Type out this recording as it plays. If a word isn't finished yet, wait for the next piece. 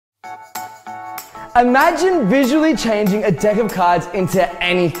Imagine visually changing a deck of cards into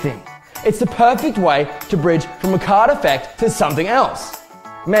anything. It's the perfect way to bridge from a card effect to something else.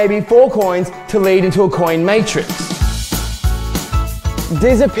 Maybe 4 coins to lead into a coin matrix.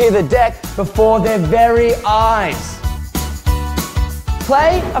 Disappear the deck before their very eyes.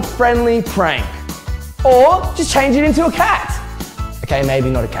 Play a friendly prank. Or just change it into a cat. Okay, maybe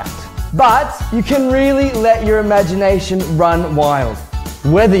not a cat. But you can really let your imagination run wild.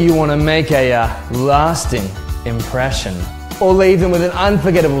 Whether you want to make a lasting impression or leave them with an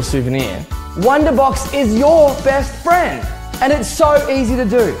unforgettable souvenir, Wonderbox is your best friend. And it's so easy to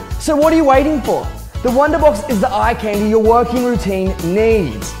do. So what are you waiting for? The Wonderbox is the eye candy your working routine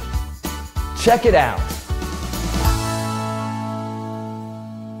needs. Check it out.